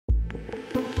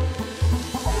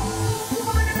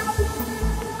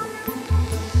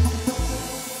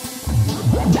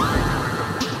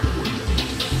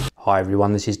Hi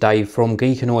everyone, this is Dave from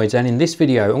Geekanoids, and in this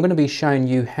video I'm going to be showing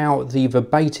you how the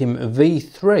Verbatim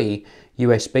V3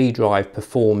 USB drive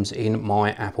performs in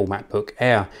my Apple MacBook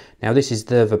Air. Now this is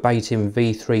the Verbatim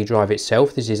V3 drive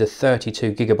itself. This is a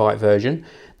 32GB version.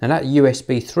 Now that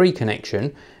USB 3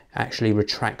 connection actually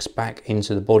retracts back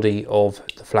into the body of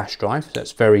the flash drive, so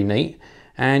that's very neat.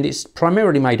 And it's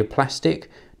primarily made of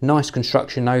plastic. Nice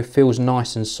construction though, feels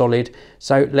nice and solid.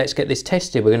 So let's get this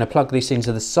tested. We're going to plug this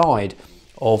into the side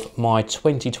of my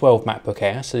 2012 MacBook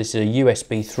Air. So this is a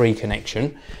USB 3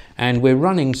 connection, and we're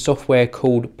running software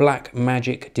called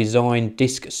Blackmagic Design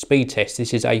Disk Speed Test.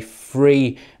 This is a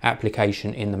free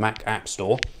application in the Mac App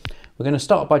Store. We're going to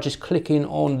start by just clicking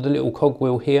on the little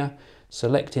cogwheel here,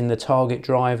 selecting the target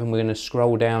drive, and we're going to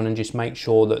scroll down and just make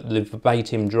sure that the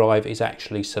Verbatim drive is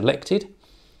actually selected.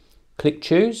 Click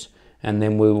choose, and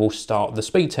then we will start the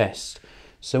speed test.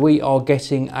 So we are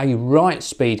getting a write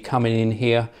speed coming in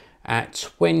here at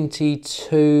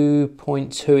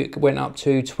 22.2, it went up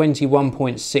to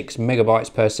 21.6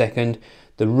 megabytes per second.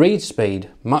 The read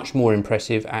speed, much more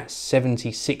impressive, at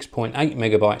 76.8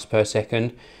 megabytes per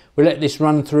second. We let this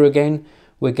run through again.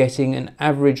 We're getting an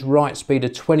average write speed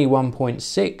of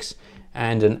 21.6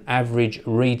 and an average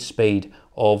read speed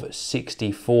of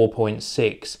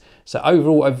 64.6. So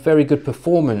overall, a very good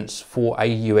performance for a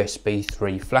USB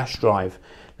 3 flash drive.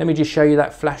 Let me just show you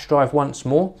that flash drive once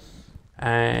more.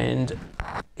 And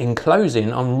in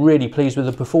closing, I'm really pleased with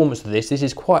the performance of this. This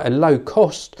is quite a low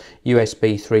cost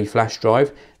USB 3 flash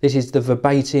drive. This is the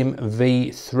Verbatim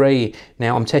V3.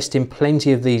 Now I'm testing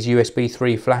plenty of these USB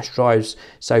 3 flash drives,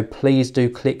 so please do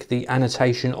click the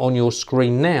annotation on your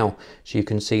screen now so you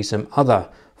can see some other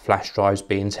flash drives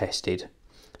being tested.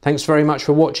 Thanks very much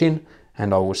for watching,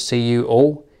 and I will see you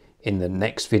all in the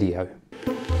next video.